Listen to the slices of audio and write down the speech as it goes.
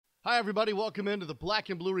Hi, everybody. Welcome into the Black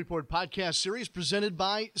and Blue Report podcast series presented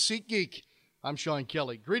by SeatGeek. I'm Sean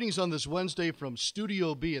Kelly. Greetings on this Wednesday from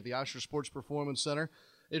Studio B at the Osher Sports Performance Center.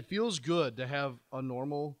 It feels good to have a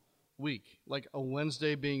normal week, like a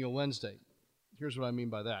Wednesday being a Wednesday. Here's what I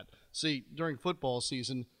mean by that. See, during football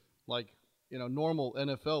season, normal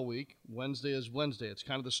NFL week, Wednesday is Wednesday. It's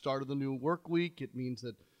kind of the start of the new work week. It means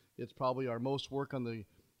that it's probably our most work on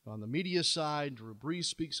the media side. Drew Brees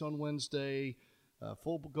speaks on Wednesday.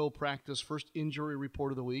 Full go practice, first injury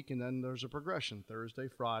report of the week, and then there's a progression, Thursday,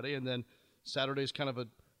 Friday, and then Saturday's kind of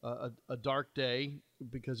a dark day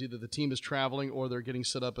because either the team is traveling or they're getting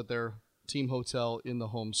set up at their team hotel in the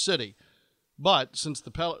home city. But since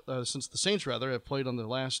the Saints have played on the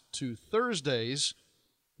last two Thursdays,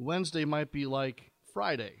 Wednesday might be like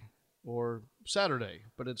Friday or Saturday,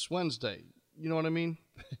 but it's Wednesday. You know what I mean?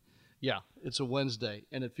 Yeah, it's a Wednesday,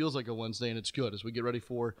 and it feels like a Wednesday, and it's good as we get ready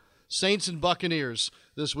for Saints and Buccaneers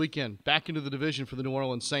this weekend, back into the division for the New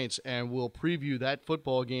Orleans Saints, and we'll preview that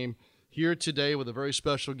football game here today with a very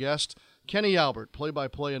special guest, Kenny Albert,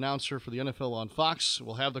 play-by-play announcer for the NFL on Fox.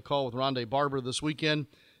 We'll have the call with Rondé Barber this weekend,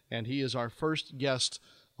 and he is our first guest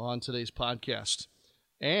on today's podcast.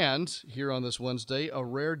 And here on this Wednesday, a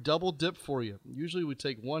rare double dip for you. Usually we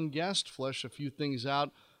take one guest, flesh a few things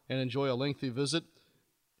out, and enjoy a lengthy visit.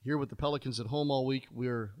 Here with the Pelicans at home all week,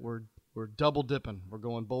 we're double dipping. We're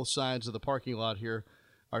going both sides of the parking lot here.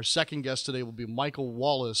 Our second guest today will be Michael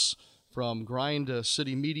Wallace from Grind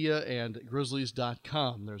City Media and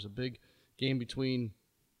Grizzlies.com. There's a big game between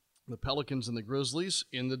the Pelicans and the Grizzlies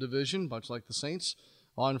in the division, much like the Saints,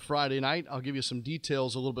 on Friday night. I'll give you some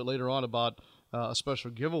details a little bit later on about a special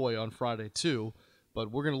giveaway on Friday, too. But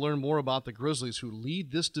we're going to learn more about the Grizzlies, who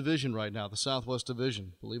lead this division right now, the Southwest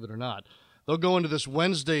Division, believe it or not. They'll go into this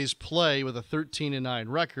Wednesday's play with a 13-9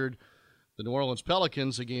 record. The New Orleans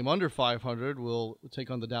Pelicans, a game under 500, will take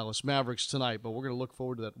on the Dallas Mavericks tonight. But we're going to look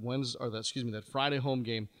forward to that Friday home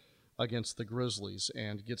game against the Grizzlies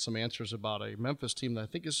and get some answers about a Memphis team that I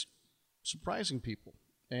think is surprising people.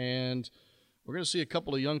 And we're going to see a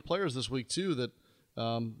couple of young players this week too that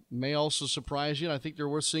may also surprise you. And I think they're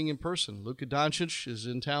worth seeing in person. Luka Doncic is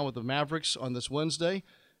in town with the Mavericks on this Wednesday,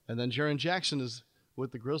 and then Jaren Jackson is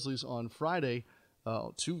with the Grizzlies on Friday.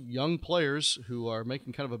 Two young players who are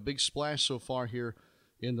making kind of a big splash so far here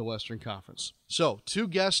in the Western Conference. So, two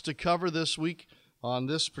guests to cover this week on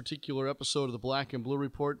this particular episode of the Black and Blue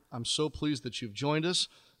Report. I'm so pleased that you've joined us.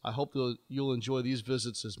 I hope you'll enjoy these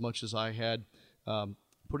visits as much as I had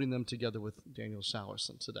putting them together with Daniel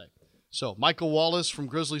Salerson today. So, Michael Wallace from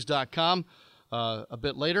Grizzlies.com a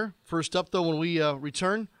bit later. First up, though, when we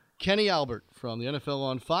return, Kenny Albert from the NFL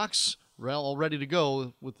on Fox. We're all ready to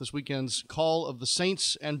go with this weekend's call of the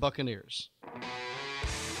Saints and Buccaneers.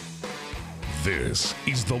 This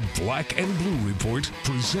is the Black and Blue Report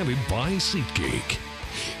presented by SeatGeek.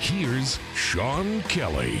 Here's Sean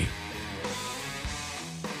Kelly.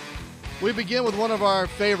 We begin with one of our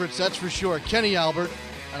favorites, that's for sure. Kenny Albert,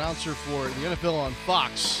 announcer for the NFL on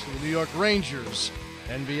Fox, the New York Rangers,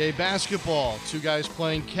 NBA basketball. Two guys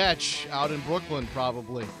playing catch out in Brooklyn,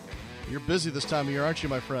 probably. You're busy this time of year, aren't you,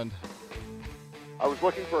 my friend? I was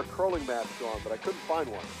looking for a curling match, Sean, but I couldn't find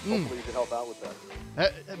one. Hopefully you can help out with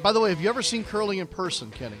that. By the way, have you ever seen curling in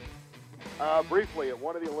person, Kenny? Briefly, at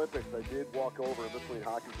one of the Olympics, I did walk over in between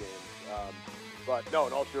hockey games. But no,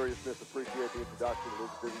 in all seriousness, appreciate the introduction. It is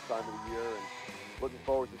a busy time of the year, and looking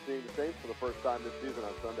forward to seeing the Saints for the first time this season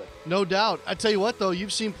on Sunday. No doubt. I tell you what, though,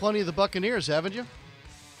 you've seen plenty of the Buccaneers, haven't you?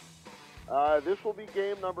 This will be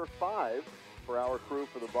game number 5 for our crew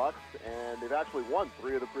for the Bucs, and they've actually won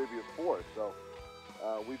 3 of the previous 4. So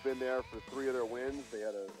we've been there for 3 of their wins. They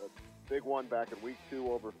had a big one back in week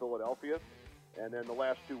 2 over Philadelphia, and then the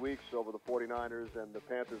last 2 weeks over the 49ers and the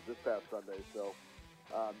Panthers this past Sunday. So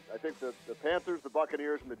I think the Panthers, the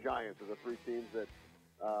Buccaneers, and the Giants are the 3 teams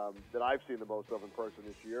that I've seen the most of in person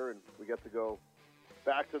this year, and we get to go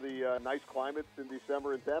back to the nice climates in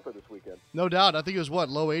December in Tampa this weekend. No doubt. I think it was,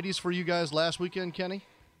 low 80s for you guys last weekend, Kenny?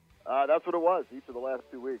 That's what it was each of the last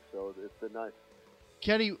 2 weeks, so it's been nice.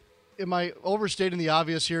 Kenny, am I overstating the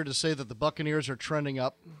obvious here to say that the Buccaneers are trending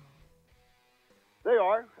up? They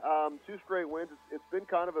are. 2 straight wins. It's been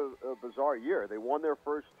kind of a bizarre year. They won their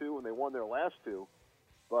first 2 and they won their last 2,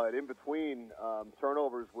 but in between,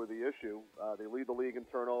 turnovers were the issue. They lead the league in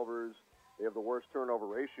turnovers. They have the worst turnover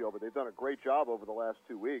ratio, but they've done a great job over the last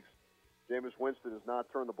 2 weeks. Jameis Winston has not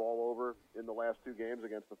turned the ball over in the last 2 games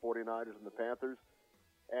against the 49ers and the Panthers.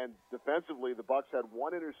 And defensively, the Bucs had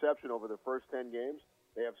 1 interception over their first 10 games.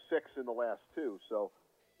 They have 6 in the last 2. So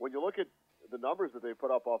when you look at the numbers that they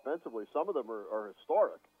put up offensively, some of them are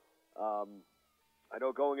historic. I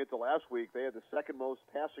know going into last week, they had the second most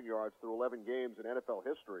passing yards through 11 games in NFL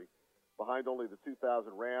history, behind only the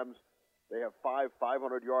 2000 Rams. They have 5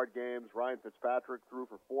 500-yard games. Ryan Fitzpatrick threw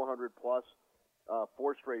for 400-plus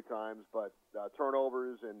 4 straight times, but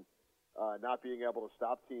turnovers and not being able to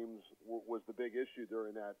stop teams was the big issue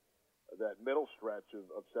during that middle stretch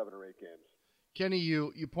of 7 or 8 games. Kenny,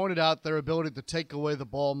 you pointed out their ability to take away the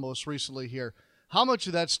ball most recently here. How much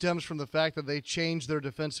of that stems from the fact that they changed their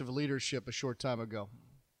defensive leadership a short time ago?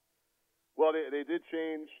 Well, they did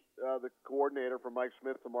change the coordinator from Mike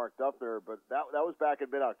Smith to Mark Duffner, but that was back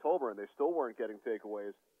in mid-October, and they still weren't getting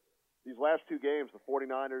takeaways. These last 2 games, the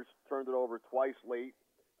 49ers turned it over twice late.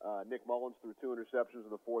 Nick Mullins threw 2 interceptions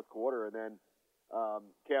in the fourth quarter, and then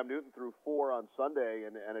Cam Newton threw 4 on Sunday,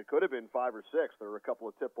 and it could have been 5 or 6. There were a couple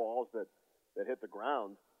of tip balls that hit the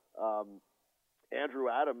ground.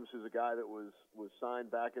 Andrew Adams is a guy that was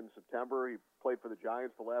signed back in September. He played for the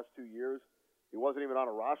Giants the last 2 years. He wasn't even on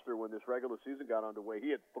a roster when this regular season got underway. He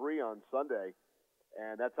had 3 on Sunday,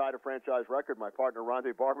 and that tied a franchise record. My partner,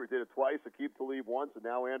 Rondé Barber, did it twice, Aqib Talib once, and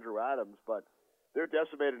now Andrew Adams. But they're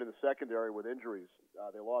decimated in the secondary with injuries.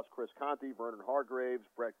 They lost Chris Conte, Vernon Hargraves,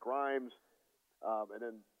 Brett Grimes, and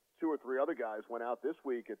then 2 or 3 other guys went out this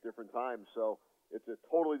week at different times. So it's a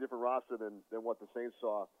totally different roster than what the Saints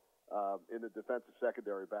saw in the defensive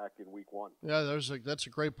secondary back in week 1. Yeah, that's a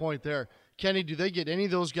great point there. Kenny, do they get any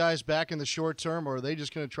of those guys back in the short term, or are they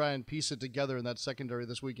just going to try and piece it together in that secondary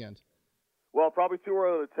this weekend? Well, probably too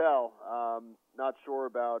early to tell. Not sure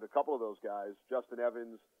about a couple of those guys. Justin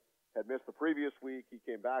Evans had missed the previous week. He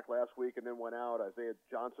came back last week and then went out. Isaiah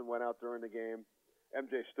Johnson went out during the game.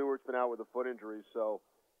 MJ Stewart's been out with a foot injury. So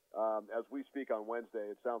as we speak on Wednesday,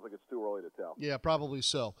 it sounds like it's too early to tell. Yeah, probably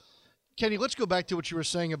so. Kenny, let's go back to what you were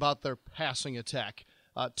saying about their passing attack.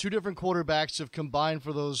 2 different quarterbacks have combined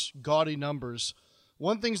for those gaudy numbers.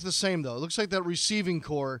 One thing's the same, though. It looks like that receiving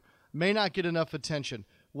core may not get enough attention.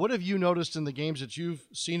 What have you noticed in the games that you've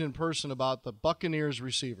seen in person about the Buccaneers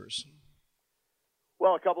receivers?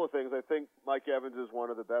 Well, a couple of things. I think Mike Evans is one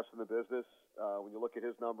of the best in the business. When you look at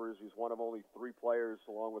his numbers, he's one of only 3 players,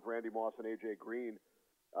 along with Randy Moss and A.J. Green,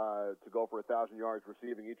 to go for 1,000 yards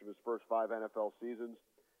receiving each of his first 5 NFL seasons.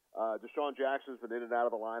 Deshaun Jackson's been in and out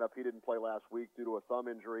of the lineup. He didn't play last week due to a thumb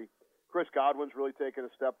injury. Chris Godwin's really taken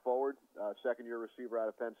a step forward, second-year receiver out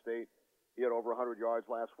of Penn State. He had over 100 yards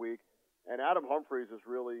last week. And Adam Humphries is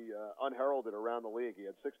really unheralded around the league. He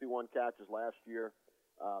had 61 catches last year.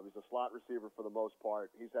 He's a slot receiver for the most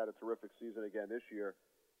part. He's had a terrific season again this year.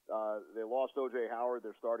 They lost O.J. Howard,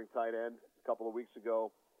 their starting tight end, a couple of weeks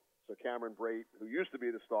ago. So Cameron Brate, who used to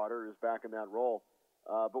be the starter, is back in that role.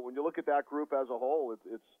 But when you look at that group as a whole,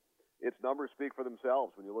 its numbers speak for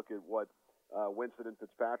themselves. When you look at what Winston and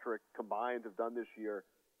Fitzpatrick combined have done this year,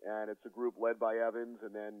 and it's a group led by Evans,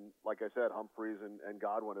 and then, like I said, Humphries and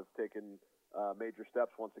Godwin have taken major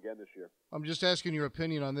steps once again this year. I'm just asking your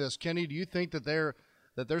opinion on this. Kenny, do you think that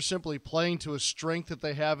they're simply playing to a strength that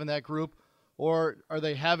they have in that group, or are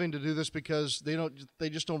they having to do this because they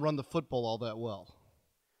just don't run the football all that well?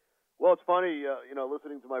 Well, it's funny,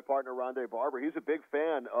 listening to my partner, Rondé Barber, he's a big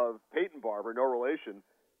fan of Peyton Barber, no relation,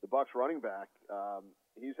 the Bucs running back.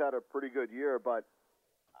 He's had a pretty good year, but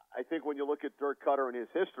I think when you look at Dirk Cutter and his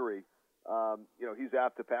history, he's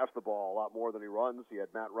apt to pass the ball a lot more than he runs. He had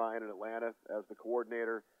Matt Ryan in Atlanta as the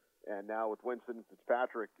coordinator, and now with Winston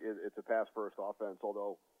Fitzpatrick, it's a pass-first offense,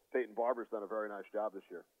 although Peyton Barber's done a very nice job this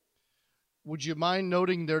year. Would you mind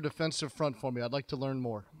noting their defensive front for me? I'd like to learn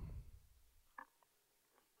more.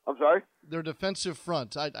 I'm sorry? Their defensive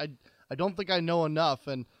front. I don't think I know enough,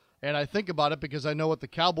 and I think about it because I know what the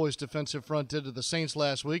Cowboys' defensive front did to the Saints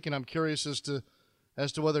last week, and I'm curious as to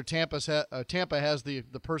whether Tampa has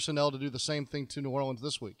the personnel to do the same thing to New Orleans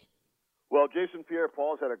this week. Well, Jason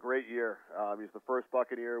Pierre-Paul's had a great year. He's the first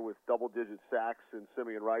Buccaneer with double-digit sacks in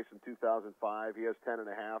Simeon Rice in 2005. He has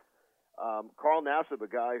 10.5. Carl Nassib, a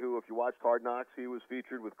guy who, if you watched Hard Knocks, he was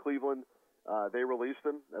featured with Cleveland. They released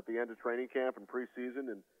him at the end of training camp and preseason,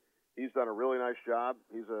 and he's done a really nice job.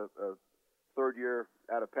 He's a third year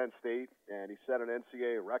out of Penn State, and he set an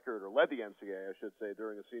NCAA record, or led the NCAA, I should say,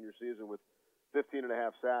 during a senior season with 15.5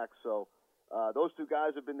 sacks. So those 2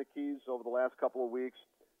 guys have been the keys over the last couple of weeks.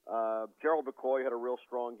 Gerald McCoy had a real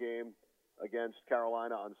strong game against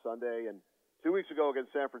Carolina on Sunday, and 2 weeks ago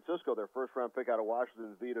against San Francisco, their first-round pick out of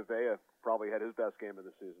Washington, Vita Vea, probably had his best game of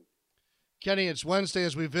the season. Kenny, it's Wednesday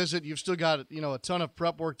as we visit. You've still got a ton of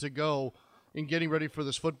prep work to go in getting ready for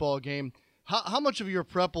this football game. How much of your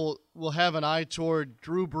prep will have an eye toward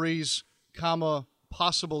Drew Brees,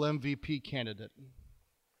 possible MVP candidate?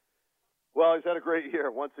 Well, he's had a great year.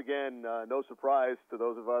 Once again, no surprise to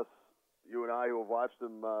those of us, you and I who have watched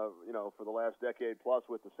them, for the last decade plus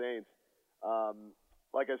with the Saints.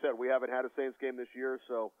 Like I said, we haven't had a Saints game this year,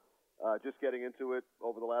 so just getting into it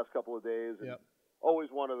over the last couple of days, and always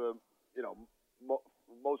one of the,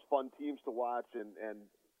 most fun teams to watch, and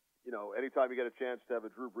anytime you get a chance to have a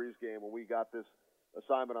Drew Brees game, when we got this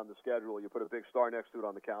assignment on the schedule, you put a big star next to it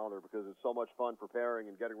on the calendar because it's so much fun preparing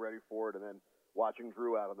and getting ready for it, and then watching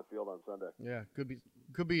Drew out on the field on Sunday. Yeah,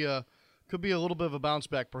 could be a little bit of a bounce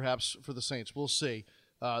back perhaps for the Saints. We'll see.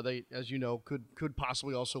 They, as you know, could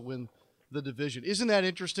possibly also win the division. Isn't that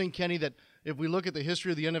interesting, Kenny, that if we look at the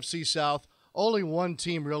history of the NFC South, only one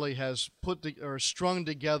team really has strung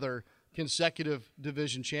together consecutive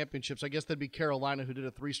division championships. I guess that'd be Carolina, who did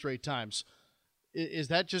it 3 straight times. Is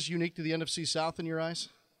that just unique to the NFC South in your eyes?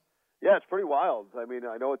 Yeah, it's pretty wild. I mean,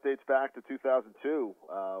 I know it dates back to 2002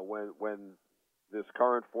 when this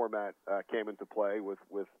current format came into play with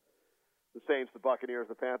the Saints, the Buccaneers,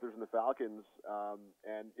 the Panthers, and the Falcons.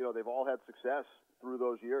 And they've all had success through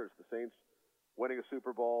those years. The Saints winning a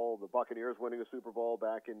Super Bowl, the Buccaneers winning a Super Bowl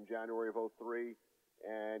back in January of 2003,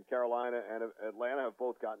 and Carolina and Atlanta have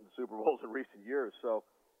both gotten Super Bowls in recent years. So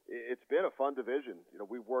it's been a fun division.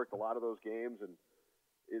 We've worked a lot of those games, and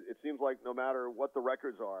it seems like no matter what the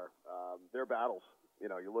records are, they're battles.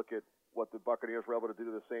 You look at what the Buccaneers were able to do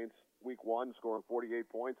to the Saints week 1, scoring 48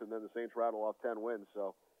 points, and then the Saints rattle off 10 wins.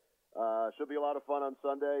 So should be a lot of fun on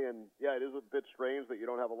Sunday. And, yeah, it is a bit strange that you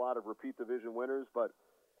don't have a lot of repeat division winners, but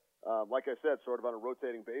like I said, sort of on a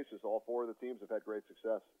rotating basis, all 4 of the teams have had great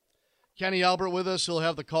success. Kenny Albert with us. He'll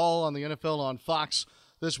have the call on the NFL on Fox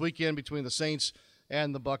this weekend between the Saints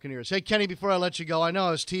and the Buccaneers. Hey, Kenny, before I let you go, I know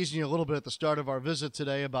I was teasing you a little bit at the start of our visit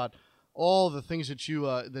today about all the things that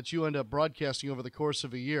you end up broadcasting over the course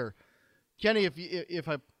of a year. Kenny,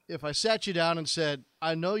 if I sat you down and said,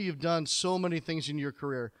 I know you've done so many things in your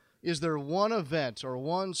career, is there one event or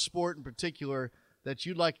one sport in particular that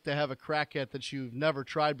you'd like to have a crack at that you've never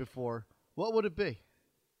tried before? What would it be?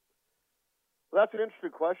 Well, that's an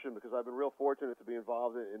interesting question because I've been real fortunate to be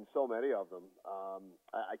involved in so many of them.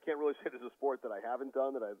 I can't really say there's a sport that I haven't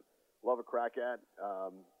done that I love a crack at.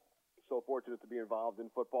 So fortunate to be involved in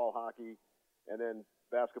football, hockey, and then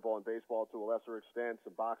basketball and baseball to a lesser extent,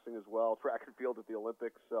 some boxing as well, track and field at the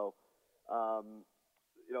Olympics. So,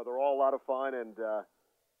 they're all a lot of fun. And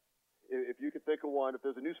if you could think of one, if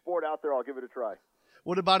there's a new sport out there, I'll give it a try.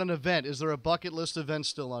 What about an event? Is there a bucket list event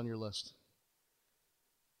still on your list?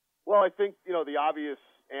 Well, I think, the obvious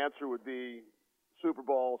answer would be Super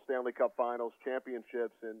Bowl, Stanley Cup Finals,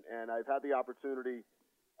 championships, and I've had the opportunity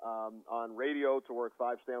on radio to work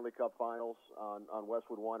 5 Stanley Cup Finals on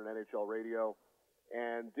Westwood One and NHL Radio,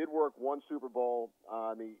 and did work 1 Super Bowl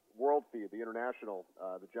on the World Feed, the international,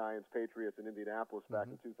 the Giants, Patriots in Indianapolis back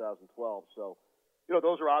in 2012. So,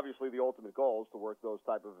 those are obviously the ultimate goals, to work those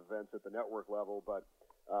type of events at the network level, but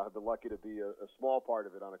I've been lucky to be a small part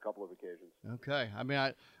of it on a couple of occasions. Okay. I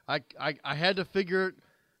mean, I had to figure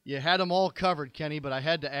you had them all covered, Kenny, but I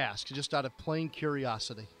had to ask just out of plain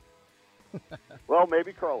curiosity. Well,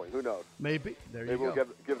 maybe curling. Who knows? Maybe. There you go. Maybe we'll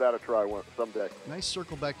give that a try someday. Nice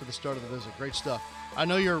circle back to the start of the visit. Great stuff. I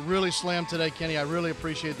know you're really slammed today, Kenny. I really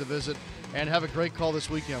appreciate the visit, and have a great call this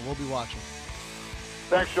weekend. We'll be watching.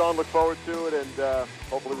 Thanks, Sean. Look forward to it, and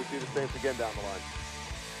hopefully we see the Saints again down the line.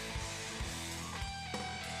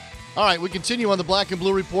 All right, we continue on the Black and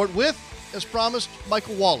Blue Report with, as promised,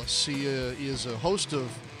 Michael Wallace. He is a host of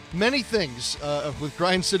many things with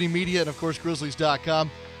Grind City Media and, of course, Grizzlies.com.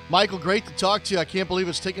 Michael, great to talk to you. I can't believe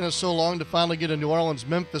it's taken us so long to finally get a New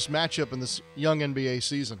Orleans-Memphis matchup in this young NBA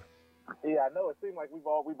season. Yeah, I know. It seemed like we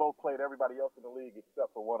both played everybody else in the league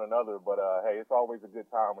except for one another. But, hey, it's always a good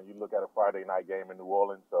time when you look at a Friday night game in New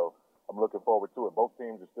Orleans. So I'm looking forward to it. Both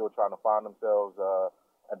teams are still trying to find themselves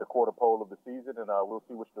at the quarter pole of the season, and we'll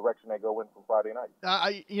see which direction they go in from Friday night.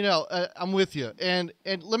 I'm with you. And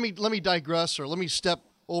let me digress, or let me step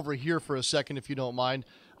over here for a second, if you don't mind.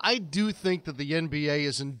 I do think that the NBA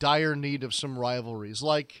is in dire need of some rivalries,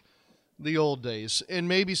 like the old days, and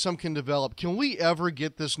maybe some can develop. Can we ever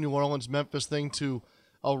get this New Orleans-Memphis thing to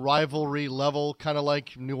a rivalry level, kind of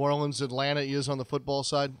like New Orleans-Atlanta is on the football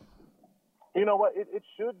side? You know what? It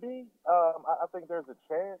should be. I think there's a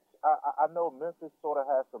chance. I know Memphis sort of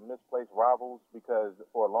has some misplaced rivals because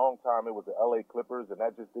for a long time it was the LA Clippers, and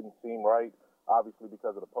that just didn't seem right, obviously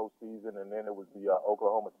because of the postseason. And then it was the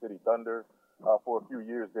Oklahoma City Thunder for a few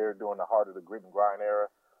years there during the heart of the grit and grind era.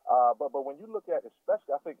 But when you look at,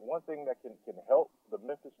 especially, I think one thing that can help the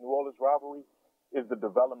Memphis-New Orleans rivalry is the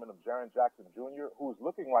development of Jaren Jackson Jr., who's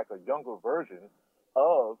looking like a younger version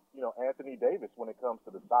of, Anthony Davis when it comes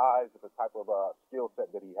to the size and the type of skill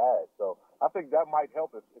set that he has. So I think that might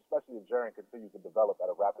help us, especially if Jaren continues to develop at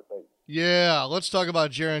a rapid pace. Yeah, let's talk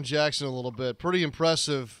about Jaren Jackson a little bit. Pretty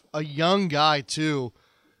impressive. A young guy, too.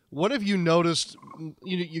 What have you noticed?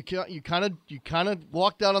 You kind of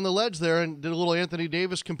walked out on the ledge there and did a little Anthony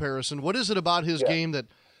Davis comparison. What is it about his game that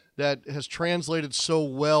has translated so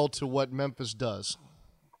well to what Memphis does?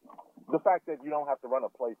 The fact that you don't have to run a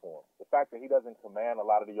play for him. The fact that he doesn't command a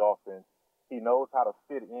lot of the offense. He knows how to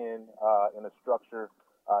fit in a structure.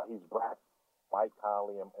 He's brought Mike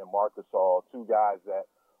Conley and Marc Gasol, two guys that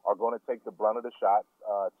are going to take the brunt of the shots,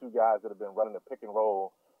 two guys that have been running the pick and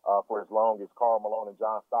roll for as long as Karl Malone and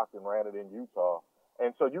John Stockton ran it in Utah.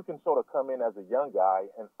 And so you can sort of come in as a young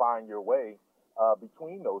guy and find your way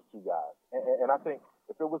between those two guys. And I think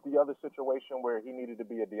if it was the other situation where he needed to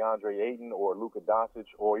be a DeAndre Ayton or Luka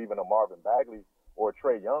Doncic or even a Marvin Bagley or a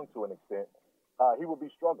Trae Young to an extent, he would be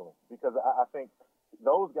struggling because I think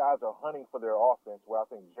those guys are hunting for their offense where I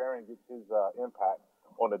think Jaren gets his impact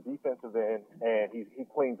on the defensive end and he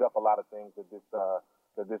cleans up a lot of things that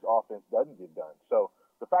this offense doesn't get done. So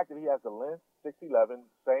the fact that he has the length, 6'11",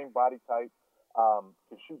 same body type,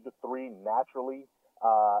 can shoot the three naturally,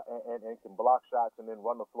 and can block shots and then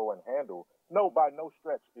run the floor and handle. No, by no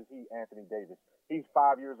stretch is he Anthony Davis. He's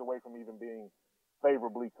 5 years away from even being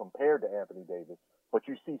favorably compared to Anthony Davis. But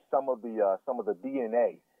you see some of the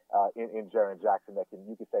DNA in Jaren Jackson that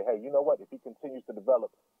you can say, hey, you know what? If he continues to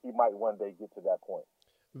develop, he might one day get to that point.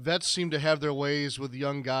 Vets seem to have their ways with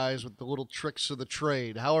young guys with the little tricks of the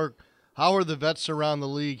trade. How are the vets around the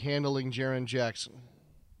league handling Jaren Jackson?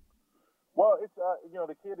 Well, it's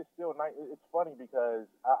the kid is still nice. It's funny because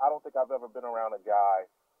I don't think I've ever been around a guy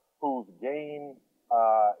whose game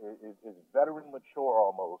is veteran mature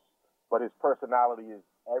almost, but his personality is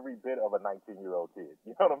every bit of a 19-year-old kid.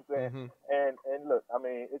 You know what I'm saying? Mm-hmm. And look, I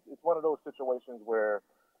mean, it's one of those situations where,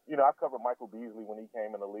 I covered Michael Beasley when he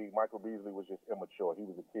came in the league. Michael Beasley was just immature. He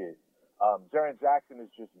was a kid. Jaren Jackson is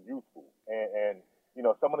just youthful. And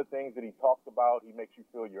some of the things that he talks about, he makes you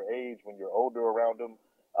feel your age when you're older around him.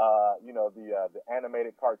 The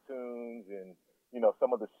animated cartoons and,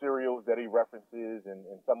 some of the serials that he references and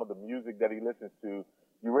some of the music that he listens to,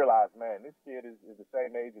 you realize, man, this kid is the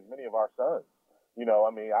same age as many of our sons.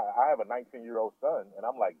 I have a 19-year-old son, and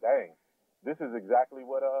I'm like, dang, this is exactly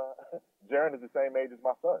what Jaren is the same age as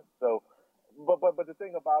my son. So, but the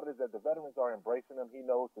thing about it is that the veterans are embracing him. He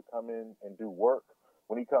knows to come in and do work.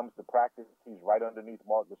 When he comes to practice, he's right underneath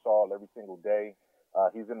Marc Gasol every single day.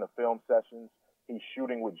 He's in the film sessions. He's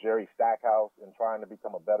shooting with Jerry Stackhouse and trying to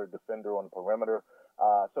become a better defender on the perimeter.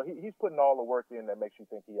 So he's putting all the work in that makes you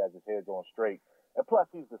think he has his head on straight. And plus,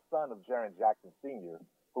 he's the son of Jaren Jackson Sr.,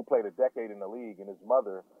 who played a decade in the league, and his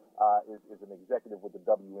mother is an executive with the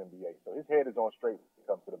WNBA. So his head is on straight when it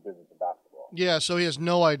comes to the business of basketball. Yeah, so he has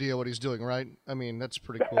no idea what he's doing, right? I mean, that's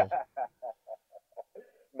pretty cool.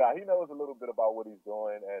 Nah, he knows a little bit about what he's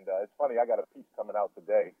doing, and it's funny, I got a piece coming out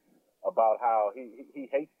today about how he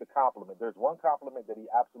hates the compliment. There's one compliment that he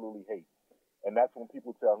absolutely hates, and that's when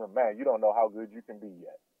people tell him, man, you don't know how good you can be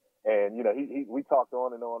yet. And, we talked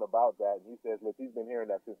on and on about that, and he says, look, he's been hearing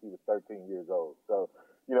that since he was 13 years old. So,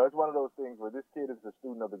 it's one of those things where this kid is a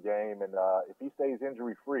student of the game, and if he stays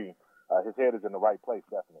injury-free, his head is in the right place,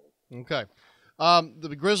 definitely. Okay.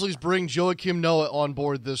 The Grizzlies bring Joakim Noah on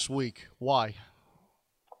board this week. Why?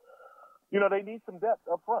 They need some depth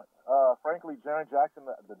up front. Frankly, Jaren Jackson,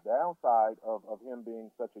 the downside of him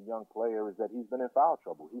being such a young player is that he's been in foul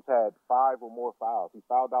trouble. He's had 5 or more fouls. He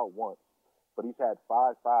fouled out once, but he's had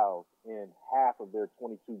 5 fouls in half of their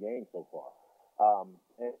 22 games so far.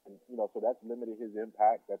 So that's limited his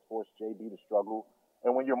impact. That's forced JB to struggle.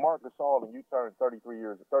 And when you're Marc Gasol and you turn 34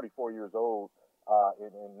 years old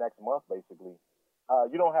in next month, basically,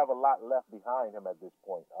 you don't have a lot left behind him at this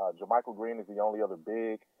point. JaMychal Green is the only other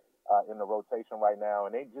big in the rotation right now,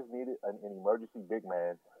 and they just needed an emergency big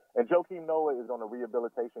man. And Joakim Noah is on a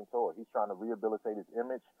rehabilitation tour. He's trying to rehabilitate his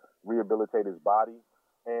image, rehabilitate his body,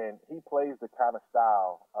 and he plays the kind of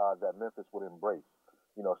style that Memphis would embrace.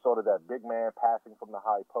 Sort of that big man passing from the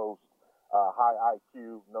high post, high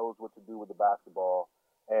IQ, knows what to do with the basketball,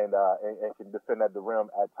 and can defend at the rim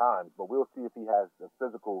at times. But we'll see if he has the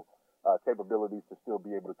physical capabilities to still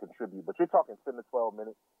be able to contribute. But you're talking 10 to 12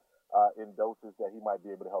 minutes in doses that he might be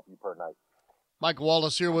able to help you per night. Mike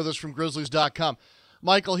Wallace here with us from Grizzlies.com.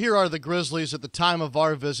 Michael, here are the Grizzlies at the time of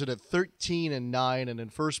our visit at 13-9 and in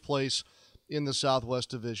first place in the Southwest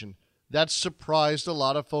Division. That surprised a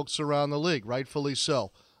lot of folks around the league, rightfully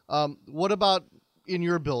so. What about in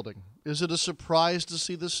your building? Is it a surprise to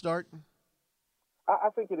see this start? I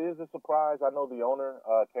think it is a surprise. I know the owner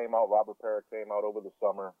came out, Robert Parrish came out over the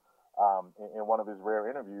summer in one of his rare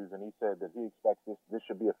interviews, and he said that he expects this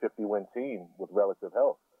should be a 50-win team with relative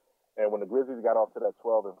health. And when the Grizzlies got off to that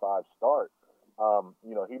 12-5 start,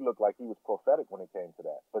 he looked like he was prophetic when it came to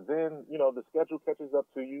that. But then, the schedule catches up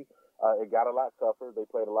to you. It got a lot tougher. They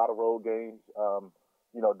played a lot of road games,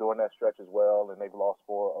 during that stretch as well, and they've lost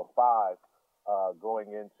 4 of 5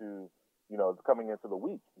 coming into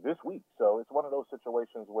this week. So it's one of those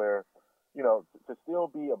situations where, to still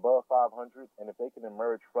be above 500, and if they can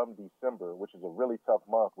emerge from December, which is a really tough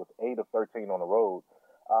month with 8 of 13 on the road,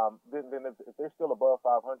 then if they're still above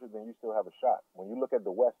 500, then you still have a shot. When you look at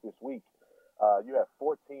the West this week, you have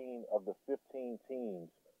 14 of the 15 teams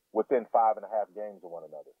within 5.5 games of one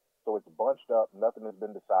another. So it's bunched up. Nothing has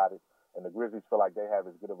been decided. And the Grizzlies feel like they have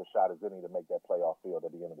as good of a shot as any to make that playoff field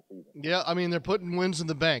at the end of the season. Yeah, I mean, they're putting wins in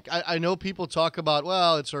the bank. I know people talk about,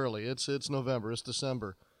 well, it's early. It's November. It's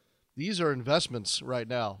December. These are investments right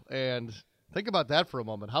now. And think about that for a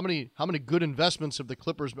moment. How many good investments have the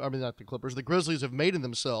Grizzlies have made in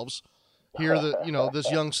themselves here,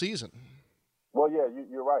 this young season? Well, yeah,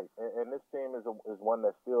 you're right. And this team is one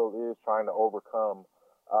that still is trying to overcome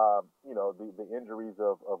the injuries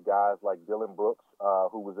of guys like Dylan Brooks,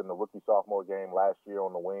 who was in the rookie-sophomore game last year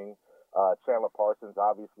on the wing. Chandler Parsons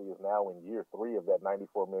obviously is now in year 3 of that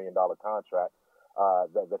 $94 million contract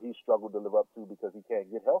that he struggled to live up to because he can't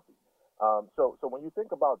get healthy. So when you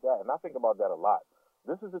think about that, and I think about that a lot,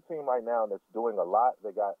 this is a team right now that's doing a lot.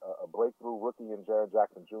 They got a breakthrough rookie in Jaren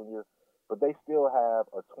Jackson Jr., but they still have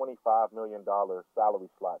a $25 million salary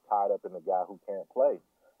slot tied up in the guy who can't play.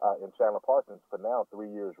 In Chandler Parsons for now 3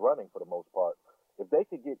 years running for the most part. If they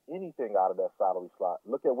could get anything out of that salary slot,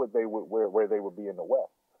 look at where they would be in the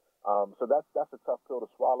West. So that's a tough pill to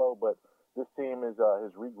swallow. But this team is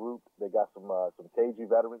regrouped. They got some cagey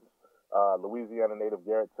veterans. Louisiana native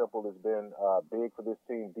Garrett Temple has been big for this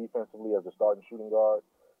team defensively as a starting shooting guard.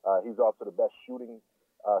 He's off to the best shooting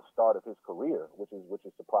start of his career, which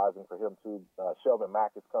is surprising for him too. Shelvin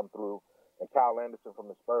Mack has come through. And Kyle Anderson from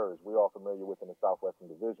the Spurs, we're all familiar with in the Southwestern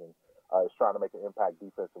Division, is trying to make an impact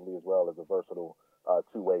defensively as well as a versatile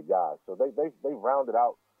two-way guy. So they've rounded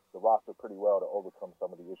out the roster pretty well to overcome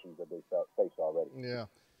some of the issues that they faced already. Yeah,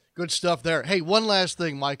 good stuff there. Hey, one last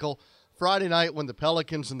thing, Michael. Friday night when the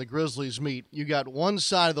Pelicans and the Grizzlies meet, you got one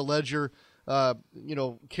side of the ledger,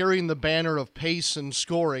 carrying the banner of pace and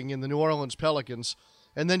scoring in the New Orleans Pelicans,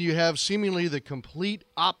 and then you have seemingly the complete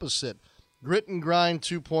opposite, grit and grind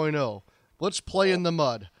 2.0. Let's play in the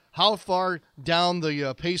mud. How far down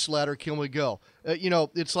the pace ladder can we go?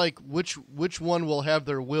 It's like which one will have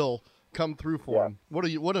their will come through for them. What a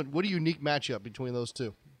unique matchup between those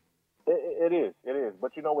two. It is.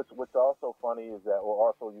 But what's also funny is that, or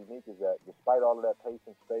also unique, is that despite all of that pace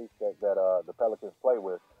and space that the Pelicans play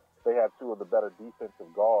with, they have 2 of the better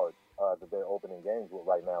defensive guards that they're opening games with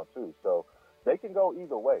right now too. So they can go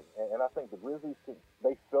either way, and I think the Grizzlies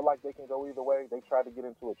they feel like they can go either way. They tried to get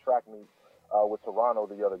into a track meet with Toronto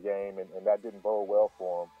the other game, and that didn't bode well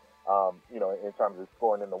for them, in terms of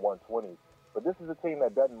scoring in the 120s. But this is a team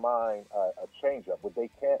that doesn't mind a changeup. What they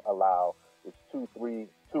can't allow is 2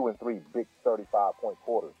 and 3 big 35-point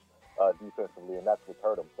quarters defensively, and that's what's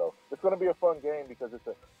hurt them. So it's going to be a fun game because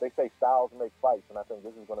they say styles make fights, and I think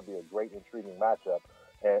this is going to be a great, intriguing matchup.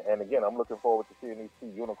 And again, I'm looking forward to seeing these 2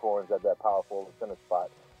 unicorns at that power forward center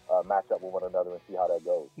spot match up with one another and see how that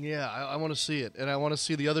goes. Yeah, I want to see it, and I want to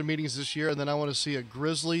see the other meetings this year, and then I want to see a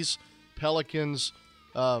Grizzlies-Pelicans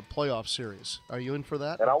playoff series. Are you in for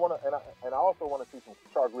that? And I also want to see some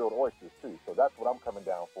char-grilled oysters too. So that's what I'm coming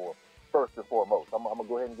down for first and foremost. I'm gonna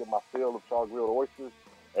go ahead and get my fill of char-grilled oysters,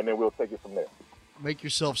 and then we'll take it from there. Make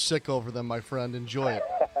yourself sick over them, my friend. Enjoy it.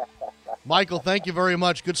 Michael, thank you very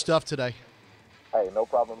much. Good stuff today. Hey, no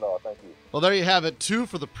problem at all. Thank you. Well, there you have it. 2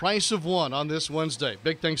 for the price of 1 on this Wednesday.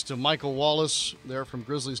 Big thanks to Michael Wallace there from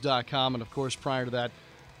Grizzlies.com. And, of course, prior to that,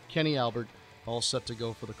 Kenny Albert, all set to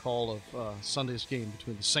go for the call of Sunday's game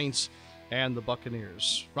between the Saints and the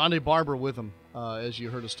Buccaneers. Rondé Barber with him, as you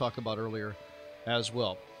heard us talk about earlier as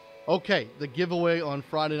well. Okay, the giveaway on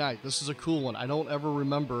Friday night. This is a cool one. I don't ever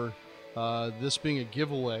remember this being a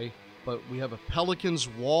giveaway, but we have a Pelicans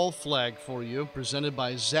wall flag for you presented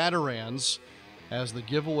by Zatarain's as the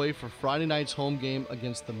giveaway for Friday night's home game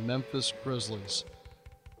against the Memphis Grizzlies.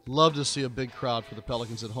 Love to see a big crowd for the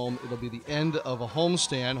Pelicans at home. It'll be the end of a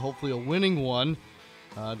homestand, hopefully a winning one.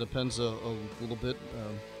 Depends a little bit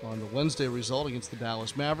on the Wednesday result against the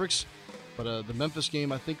Dallas Mavericks. But the Memphis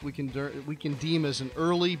game, I think we can deem as an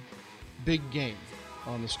early big game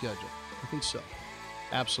on the schedule. I think so.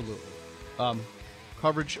 Absolutely.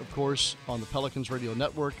 Coverage, of course, on the Pelicans Radio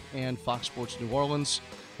Network and Fox Sports New Orleans.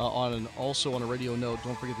 Also on a radio note,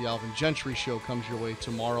 don't forget the Alvin Gentry Show comes your way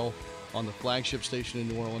tomorrow on the flagship station in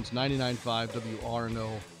New Orleans, 99.5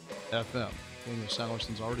 WRNO FM. Daniel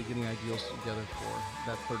Salersten's already getting ideas together for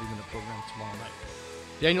that 30-minute program tomorrow night.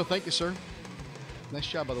 Daniel, thank you, sir. Nice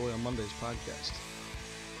job, by the way, on Monday's podcast.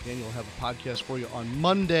 Daniel will have a podcast for you on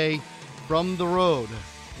Monday from the road.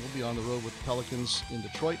 We'll be on the road with the Pelicans in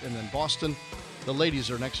Detroit and then Boston. The ladies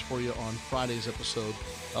are next for you on Friday's episode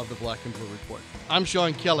of the Black and Blue Report. I'm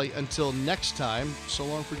Sean Kelly. Until next time, so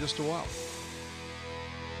long for just a while.